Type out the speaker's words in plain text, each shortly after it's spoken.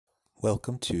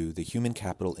Welcome to the Human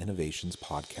Capital Innovations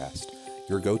Podcast,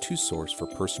 your go-to source for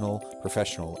personal,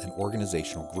 professional, and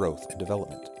organizational growth and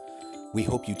development. We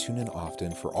hope you tune in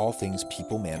often for all things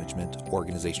people management,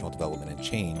 organizational development and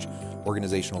change,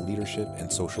 organizational leadership,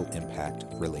 and social impact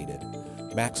related.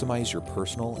 Maximize your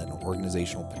personal and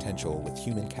organizational potential with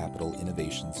Human Capital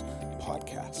Innovations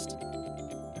Podcast.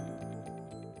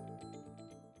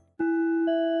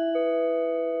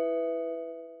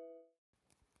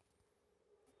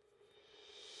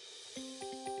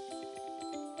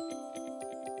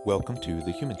 Welcome to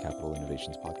the Human Capital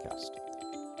Innovations Podcast.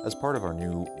 As part of our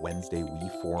new Wednesday We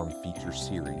Forum feature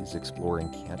series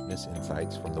exploring can't miss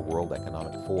insights from the World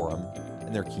Economic Forum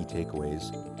and their key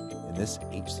takeaways, in this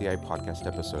HCI podcast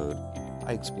episode,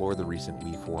 I explore the recent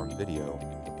We Forum video,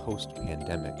 The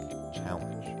Post-Pandemic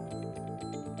Challenge.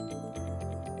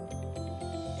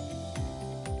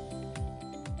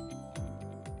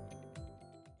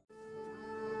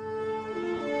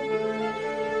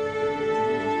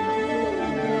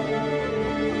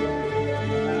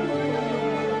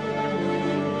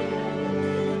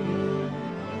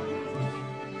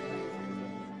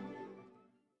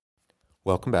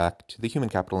 Welcome back to the Human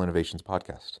Capital Innovations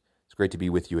Podcast. It's great to be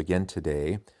with you again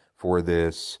today for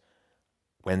this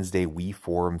Wednesday We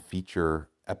Forum feature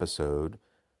episode.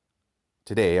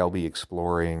 Today I'll be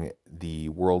exploring the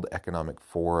World Economic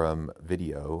Forum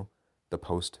video, The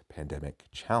Post-Pandemic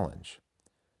Challenge.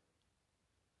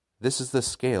 This is the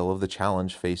scale of the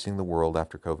challenge facing the world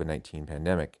after COVID-19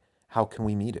 pandemic. How can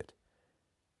we meet it?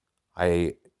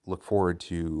 I look forward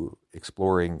to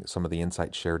exploring some of the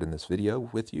insights shared in this video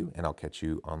with you, and I'll catch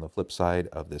you on the flip side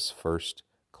of this first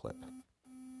clip.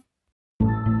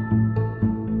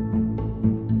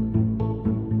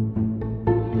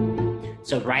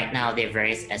 So right now, there are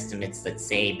various estimates that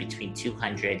say between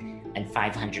 200 and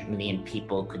 500 million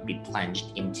people could be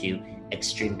plunged into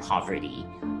extreme poverty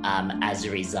as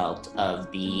a result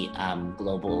of the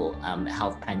global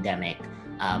health pandemic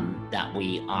that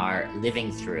we are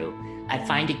living through. I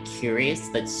find it curious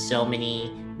that so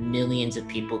many millions of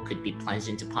people could be plunged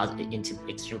into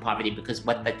extreme poverty, because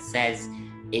what that says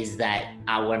is that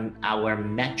our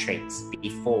metrics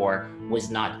before was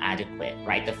not adequate,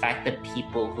 right? The fact that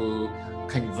people who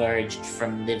converged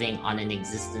from living on an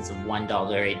existence of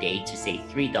 $1 a day to say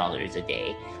 $3 a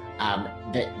day,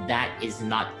 that is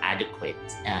not adequate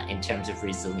in terms of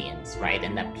resilience, right?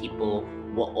 And that people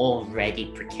were already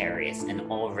precarious and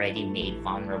already made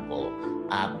vulnerable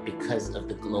because of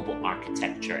the global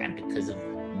architecture and because of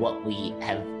what we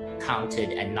have counted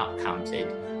and not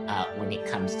counted when it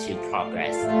comes to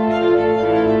progress.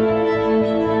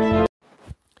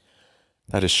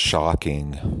 That is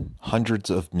shocking. Hundreds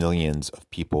of millions of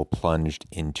people plunged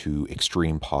into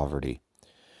extreme poverty.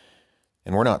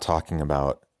 And we're not talking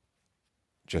about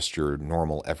just your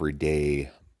normal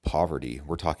everyday poverty.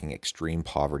 We're talking extreme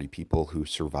poverty, people who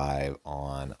survive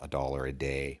on $1 a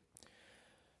day.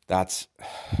 That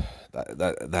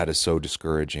is so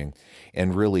discouraging.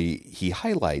 And really, he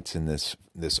highlights in this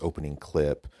opening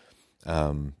clip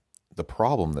the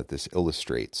problem that this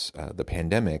illustrates. The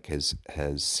pandemic has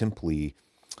simply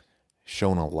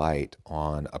shone a light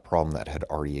on a problem that had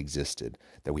already existed,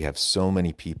 that we have so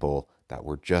many people that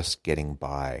were just getting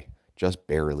by, just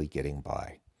barely getting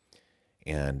by.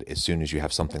 And as soon as you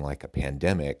have something like a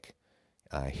pandemic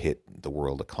hit the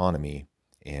world economy,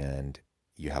 and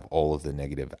you have all of the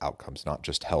negative outcomes, not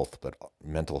just health, but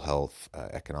mental health,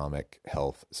 economic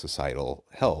health, societal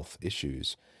health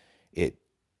issues, it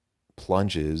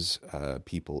plunges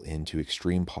people into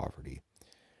extreme poverty.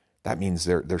 That means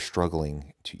they're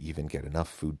struggling to even get enough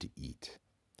food to eat.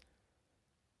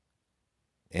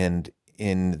 And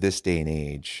in this day and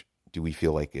age, do we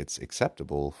feel like it's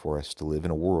acceptable for us to live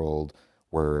in a world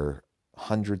where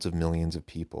hundreds of millions of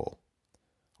people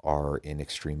are in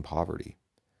extreme poverty?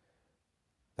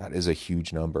 That is a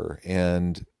huge number.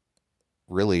 And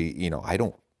really, I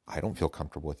don't feel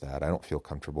comfortable with that. I don't feel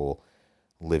comfortable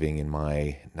living in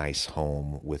my nice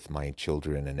home with my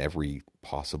children and every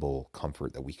possible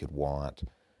comfort that we could want.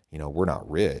 We're not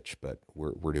rich, but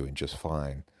we're doing just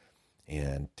fine.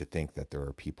 And to think that there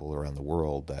are people around the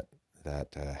world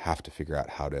that have to figure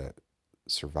out how to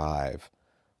survive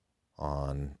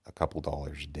on a couple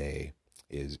dollars a day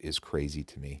is crazy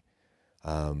to me.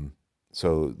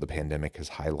 So the pandemic has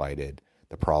highlighted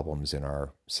the problems in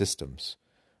our systems,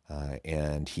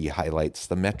 and he highlights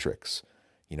the metrics.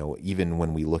 Even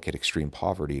when we look at extreme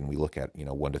poverty and we look at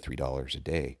 $1 to $3 a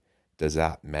day, does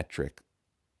that metric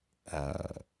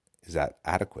is that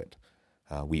adequate?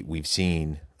 We've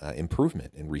seen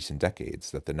improvement in recent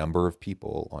decades, that the number of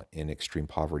people in extreme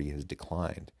poverty has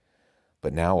declined.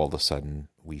 But now all of a sudden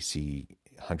we see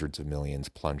hundreds of millions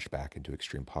plunged back into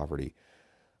extreme poverty.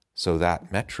 So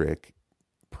that metric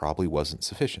probably wasn't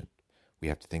sufficient. We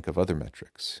have to think of other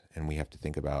metrics, and we have to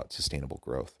think about sustainable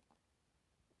growth.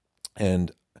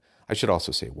 And I should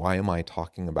also say, why am I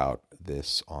talking about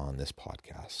this on this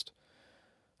podcast?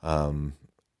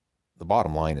 The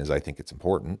bottom line is, I think it's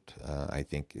important. I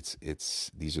think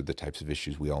it's these are the types of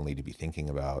issues we all need to be thinking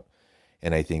about,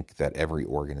 and I think that every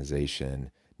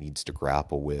organization needs to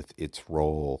grapple with its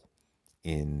role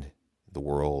in the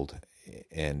world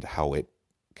and how it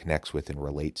connects with and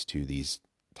relates to these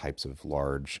types of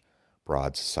large,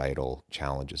 broad societal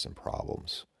challenges and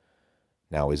problems.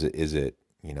 Now, is it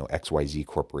XYZ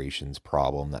Corporation's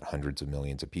problem that hundreds of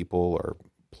millions of people are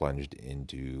plunged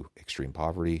into extreme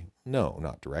poverty? No,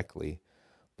 not directly,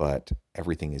 but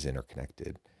everything is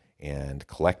interconnected, and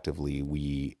collectively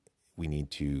we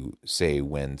need to say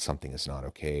when something is not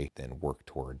okay, then work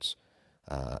towards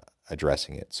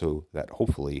addressing it, so that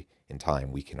hopefully in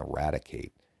time we can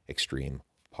eradicate extreme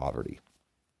poverty.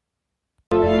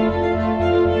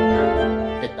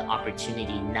 That the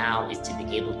opportunity now is to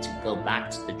be able to go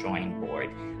back to the drawing board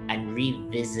and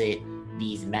revisit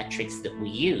these metrics that we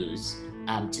use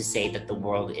to say that the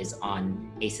world is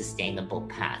on a sustainable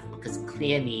path. Because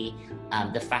clearly,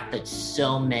 the fact that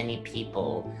so many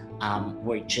people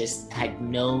had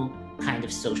no kind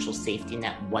of social safety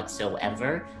net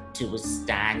whatsoever to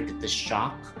withstand the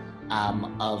shock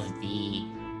of the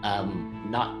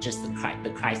not just the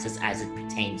crisis as it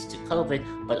pertains to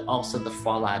COVID, but also the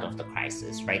fallout of the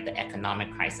crisis, right? The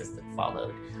economic crisis that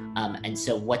followed. And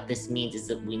so what this means is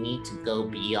that we need to go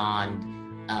beyond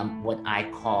what I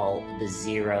call the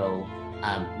zero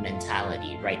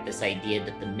mentality, right? This idea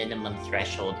that the minimum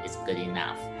threshold is good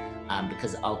enough,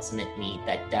 because ultimately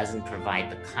that doesn't provide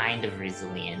the kind of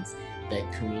resilience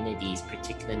that communities,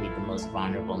 particularly the most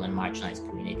vulnerable and marginalized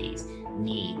communities,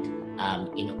 need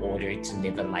in order to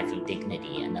live a life of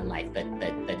dignity and a life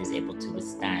that is able to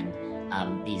withstand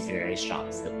these various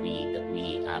shocks that we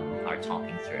are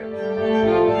talking through.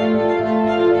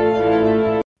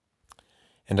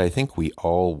 And I think we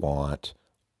all want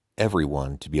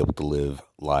everyone to be able to live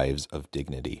lives of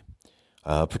dignity,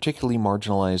 particularly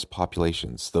marginalized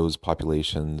populations, those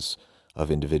populations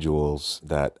of individuals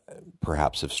that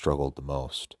perhaps have struggled the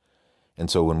most. And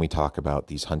so when we talk about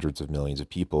these hundreds of millions of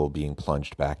people being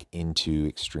plunged back into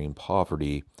extreme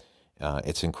poverty,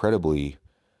 it's incredibly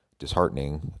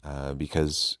disheartening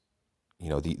because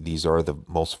these are the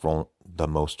most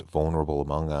vulnerable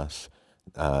among us,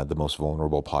 the most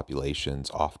vulnerable populations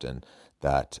often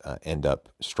that end up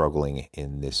struggling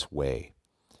in this way.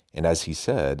 And as he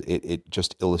said, it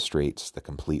just illustrates the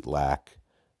complete lack,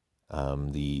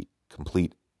 the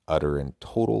complete, utter, and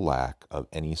total lack of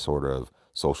any sort of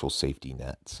social safety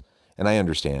nets. And I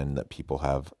understand that people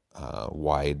have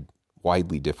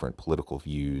widely different political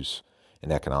views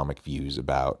and economic views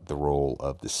about the role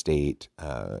of the state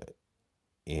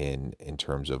in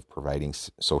terms of providing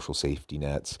social safety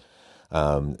nets.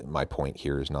 My point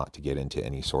here is not to get into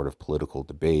any sort of political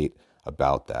debate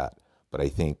about that, but I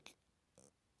think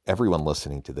everyone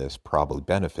listening to this probably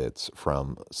benefits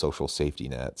from social safety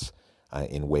nets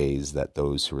in ways that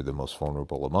those who are the most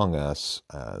vulnerable among us,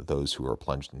 those who are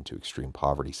plunged into extreme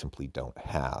poverty, simply don't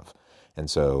have. And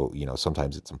so,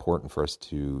 sometimes it's important for us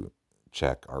to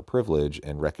check our privilege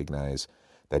and recognize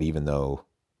that even though,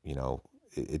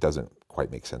 it doesn't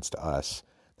quite make sense to us,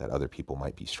 that other people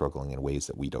might be struggling in ways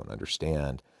that we don't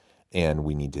understand. And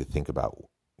we need to think about,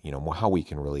 how we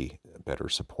can really better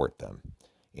support them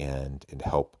and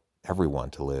help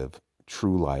everyone to live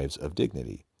true lives of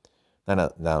dignity.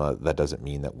 Now, that doesn't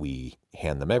mean that we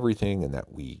hand them everything and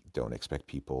that we don't expect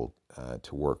people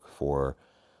to work for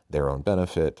their own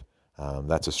benefit.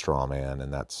 That's a straw man,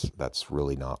 and that's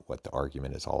really not what the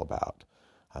argument is all about.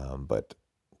 But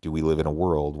do we live in a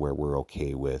world where we're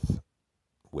okay with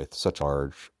such a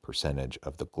large percentage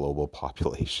of the global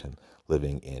population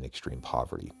living in extreme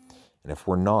poverty? And if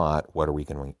we're not, what are we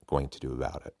going to do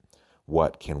about it?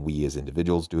 What can we as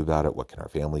individuals do about it? What can our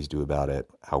families do about it?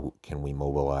 How can we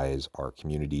mobilize our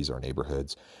communities, our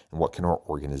neighborhoods? And what can our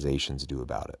organizations do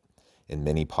about it? In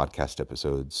many podcast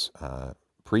episodes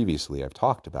previously, I've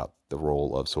talked about the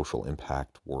role of social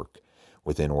impact work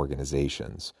within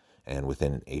organizations and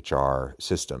within HR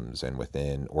systems and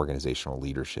within organizational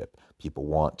leadership. People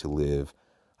want to live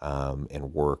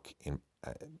and work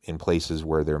in places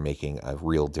where they're making a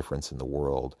real difference in the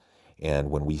world. And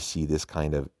when we see this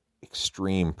kind of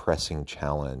extreme pressing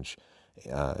challenge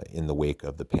in the wake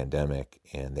of the pandemic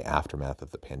and the aftermath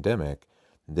of the pandemic,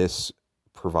 this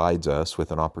provides us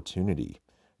with an opportunity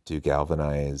to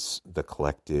galvanize the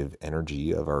collective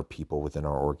energy of our people within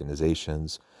our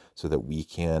organizations so that we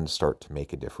can start to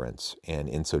make a difference. And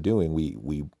in so doing,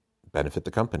 we benefit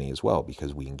the company as well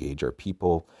because we engage our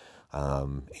people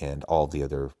and all the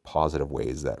other positive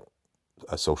ways that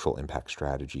a social impact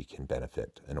strategy can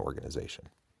benefit an organization.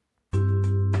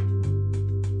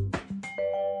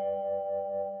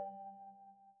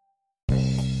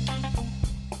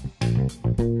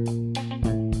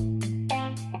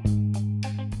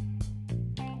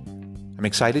 I'm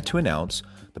excited to announce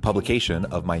the publication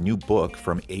of my new book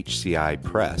from HCI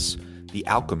Press, The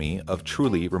Alchemy of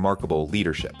Truly Remarkable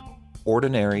Leadership: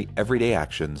 Ordinary, Everyday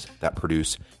Actions That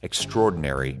Produce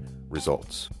Extraordinary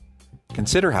Results.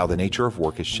 Consider how the nature of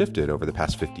work has shifted over the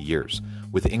past 50 years.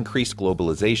 With increased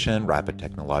globalization, rapid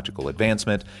technological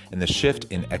advancement, and the shift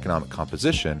in economic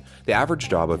composition, the average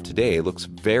job of today looks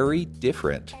very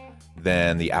different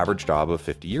than the average job of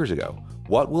 50 years ago.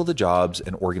 What will the jobs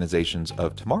and organizations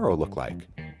of tomorrow look like?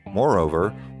 Moreover,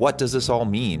 what does this all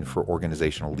mean for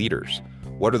organizational leaders?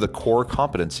 What are the core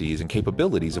competencies and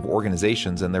capabilities of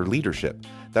organizations and their leadership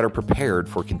that are prepared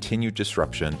for continued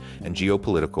disruption and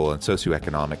geopolitical and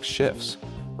socioeconomic shifts?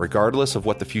 Regardless of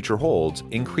what the future holds,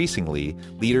 increasingly,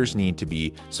 leaders need to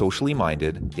be socially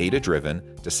minded, data-driven,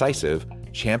 decisive,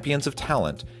 champions of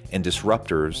talent, and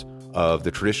disruptors of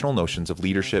the traditional notions of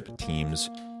leadership, teams,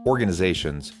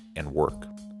 organizations, and work.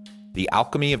 The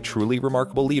Alchemy of Truly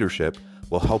Remarkable Leadership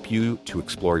will help you to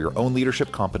explore your own leadership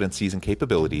competencies and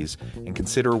capabilities and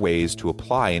consider ways to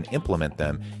apply and implement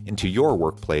them into your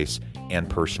workplace and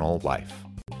personal life.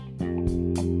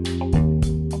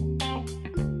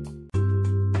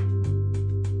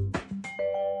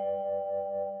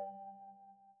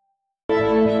 The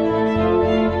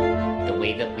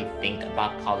way that we think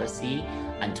about policy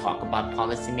and talk about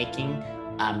policymaking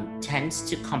tends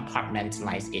to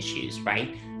compartmentalize issues,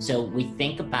 right? So we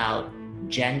think about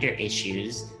gender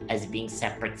issues as being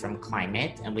separate from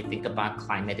climate, and we think about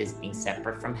climate as being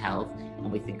separate from health,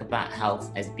 and we think about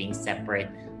health as being separate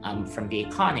from the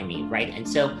economy, right? And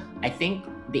so I think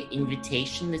the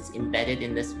invitation that's embedded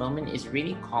in this moment is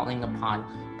really calling upon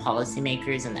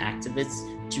policymakers and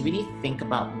activists to really think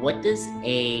about what does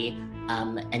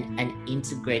an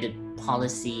integrated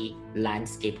policy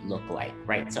landscape look like,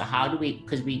 right? So how do we,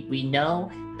 because we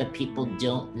know that people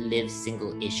don't live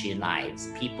single issue lives.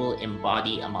 People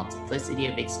embody a multiplicity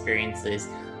of experiences,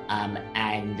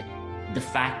 and the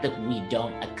fact that we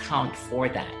don't account for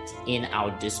that in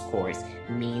our discourse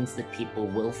means that people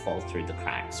will fall through the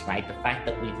cracks, right? The fact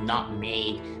that we've not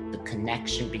made the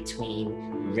connection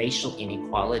between racial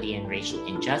inequality and racial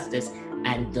injustice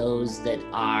and those that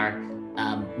are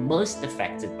most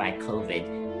affected by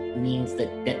COVID means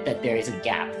that there is a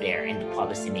gap there in the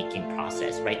policymaking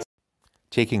process, right?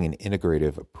 Taking an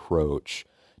integrative approach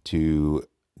to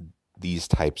these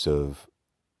types of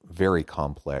very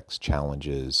complex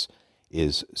challenges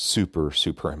is super,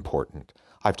 super important.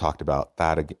 I've talked about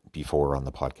that before on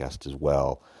the podcast as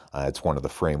well. It's one of the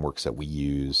frameworks that we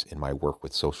use in my work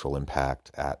with social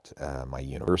impact at my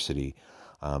university,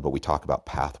 but we talk about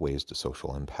pathways to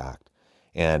social impact.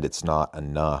 And it's not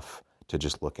enough to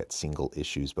just look at single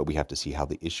issues, but we have to see how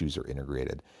the issues are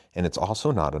integrated. And it's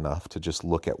also not enough to just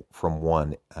look at from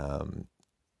one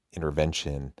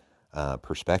intervention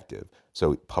perspective.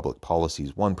 So public policy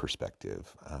is one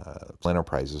perspective,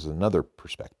 enterprise is another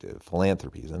perspective,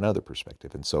 philanthropy is another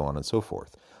perspective, and so on and so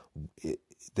forth.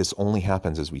 This only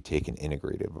happens as we take an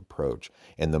integrative approach.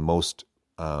 And the most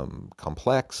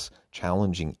complex,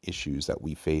 challenging issues that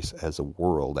we face as a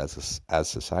world, as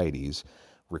societies,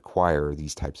 require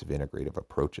these types of integrative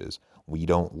approaches. We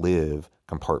don't live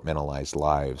compartmentalized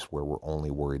lives where we're only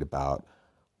worried about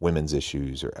women's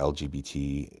issues or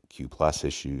LGBTQ plus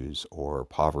issues or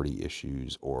poverty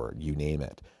issues or you name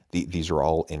it. These are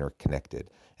all interconnected.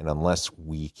 And unless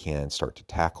we can start to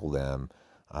tackle them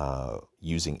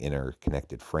using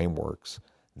interconnected frameworks,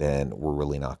 then we're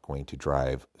really not going to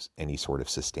drive any sort of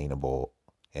sustainable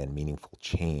and meaningful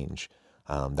change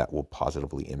that will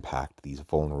positively impact these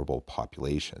vulnerable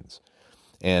populations.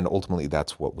 And ultimately,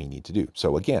 that's what we need to do.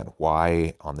 So again,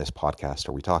 why on this podcast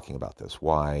are we talking about this?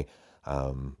 Why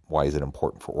is it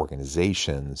important for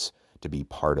organizations to be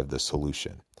part of the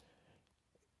solution?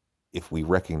 If we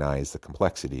recognize the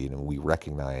complexity and we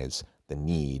recognize the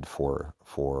need for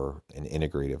an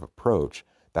integrative approach,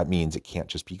 that means it can't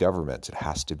just be governments. It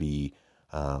has to be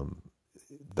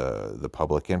the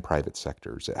public and private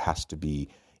sectors. It has to be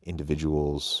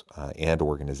individuals and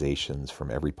organizations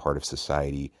from every part of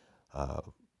society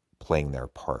playing their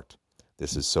part.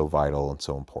 This is so vital and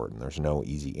so important. There's no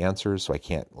easy answers, so I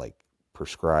can't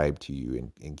prescribe to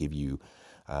you and give you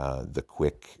the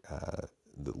quick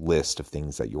the list of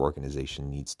things that your organization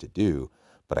needs to do,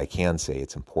 but I can say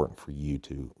it's important for you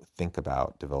to think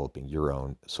about developing your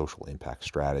own social impact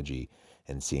strategy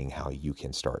and seeing how you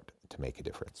can start to make a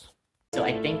difference. So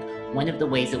I think one of the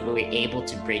ways that we're able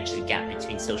to bridge the gap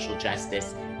between social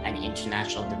justice and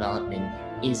international development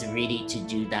is really to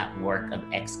do that work of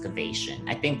excavation.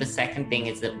 I think the second thing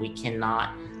is that we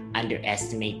cannot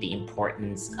underestimate the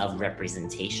importance of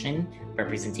representation.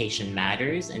 Representation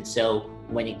matters. And so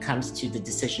when it comes to the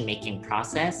decision-making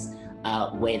process,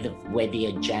 where the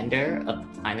agenda of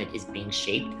the planet is being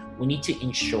shaped, we need to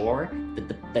ensure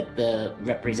that the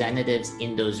representatives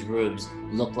in those rooms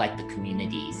look like the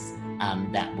communities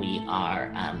that we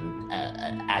are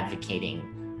advocating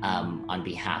on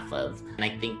behalf of. And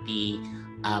I think the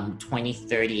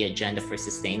 2030 Agenda for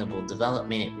Sustainable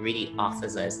Development, it really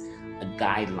offers us a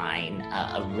guideline,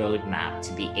 a roadmap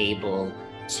to be able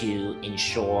to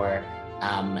ensure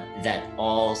that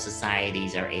all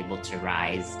societies are able to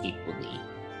rise equally.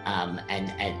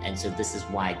 And so this is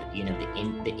why, you know,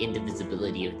 the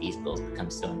indivisibility of these goals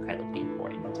becomes so incredibly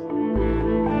important.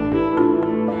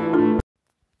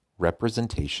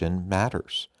 Representation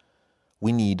matters.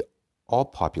 We need all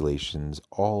populations,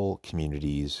 all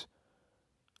communities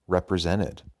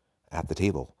represented at the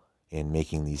table in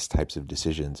making these types of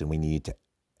decisions. And we need to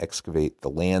excavate the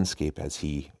landscape, as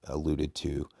he alluded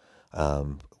to,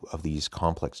 of these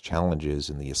complex challenges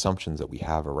and the assumptions that we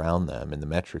have around them and the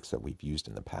metrics that we've used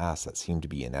in the past that seem to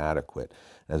be inadequate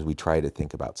as we try to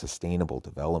think about sustainable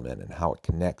development and how it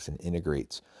connects and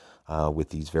integrates with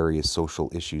these various social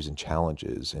issues and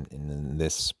challenges, and in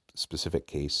this specific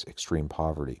case, extreme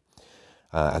poverty.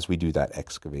 As we do that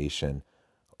excavation,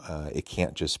 it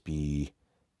can't just be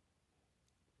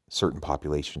certain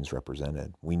populations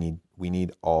represented. We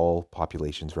need all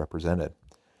populations represented.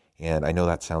 And I know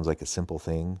that sounds like a simple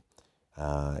thing,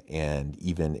 and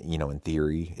even, you know, in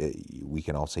theory, we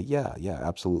can all say, yeah,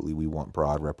 absolutely, we want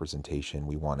broad representation,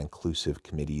 we want inclusive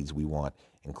committees, we want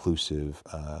inclusive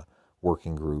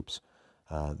working groups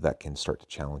that can start to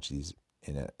challenge these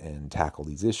and tackle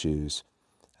these issues.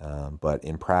 But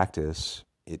in practice,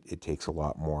 it takes a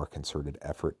lot more concerted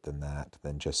effort than that,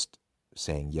 than just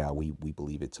saying, yeah, we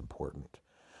believe it's important.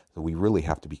 So we really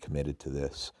have to be committed to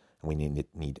this, and we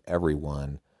need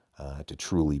everyone to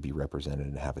truly be represented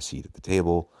and have a seat at the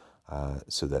table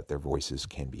so that their voices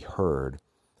can be heard.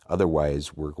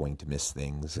 Otherwise, we're going to miss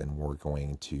things, and we're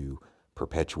going to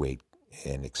perpetuate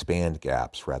and expand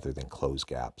gaps rather than close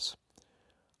gaps.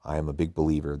 I am a big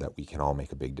believer that we can all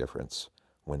make a big difference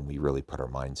when we really put our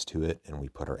minds to it and we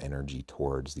put our energy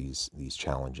towards these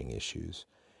challenging issues.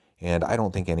 And I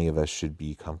don't think any of us should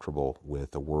be comfortable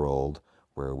with a world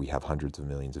where we have hundreds of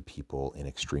millions of people in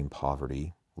extreme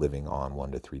poverty living on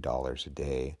 $1 to $3 a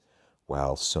day,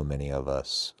 while so many of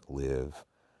us live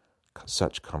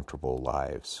such comfortable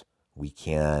lives. We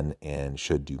can and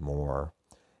should do more,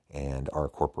 and our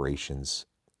corporations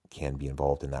can be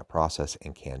involved in that process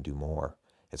and can do more.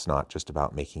 It's not just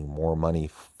about making more money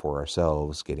for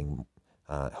ourselves,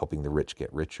 helping the rich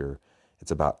get richer.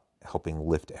 It's about helping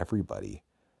lift everybody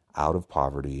out of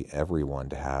poverty, everyone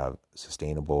to have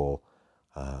sustainable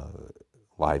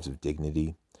lives of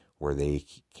dignity where they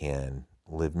can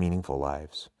live meaningful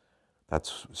lives.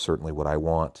 That's certainly what I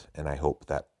want, and I hope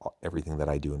that everything that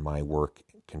I do in my work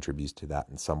contributes to that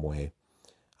in some way.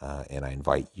 And I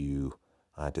invite you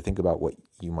to think about what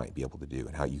you might be able to do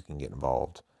and how you can get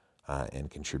involved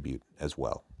and contribute as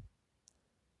well.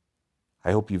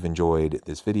 I hope you've enjoyed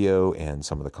this video and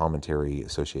some of the commentary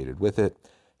associated with it.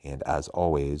 And as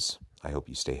always, I hope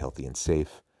you stay healthy and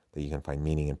safe, that you can find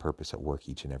meaning and purpose at work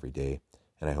each and every day.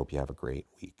 And I hope you have a great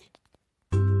week.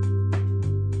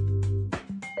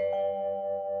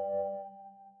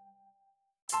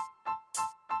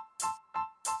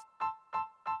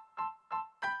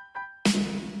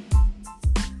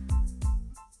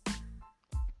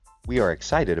 We are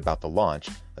excited about the launch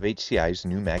of HCI's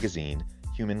new magazine,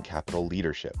 Human Capital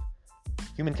Leadership.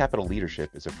 Human Capital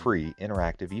Leadership is a free,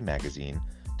 interactive e-magazine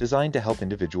designed to help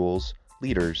individuals,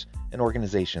 leaders, and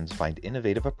organizations find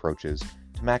innovative approaches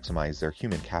to maximize their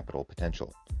human capital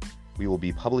potential. We will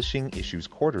be publishing issues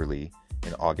quarterly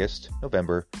in August,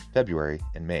 November, February,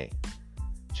 and May.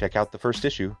 Check out the first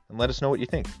issue and let us know what you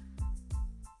think.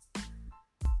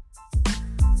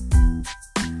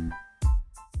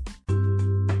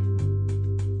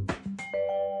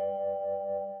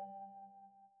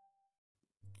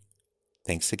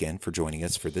 Thanks again for joining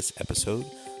us for this episode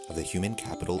of the Human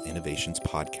Capital Innovations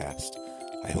Podcast.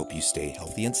 I hope you stay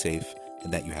healthy and safe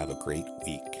and that you have a great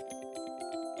week.